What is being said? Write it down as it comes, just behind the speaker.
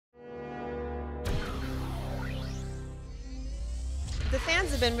the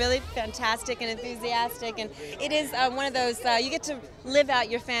fans have been really fantastic and enthusiastic, and it is one of those, you get to live out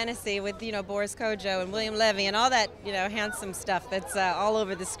your fantasy with, you know, Boris Kodjoe and William Levy and all that, you know, handsome stuff that's all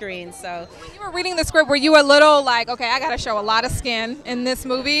over the screen. So When you were reading the script, were you a little like, okay, I got to show a lot of skin in this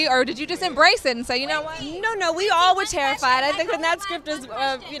movie, or did you just embrace it and say, you know what? no, we all were terrified. I think when that script was,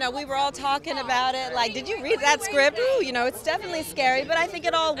 you know, we were all talking about it, like, did you read that script? Ooh, you know, it's definitely scary, but I think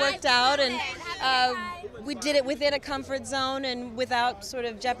it all worked out, and we did it within a comfort zone and without sort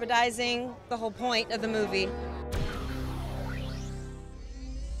of jeopardizing the whole point of the movie.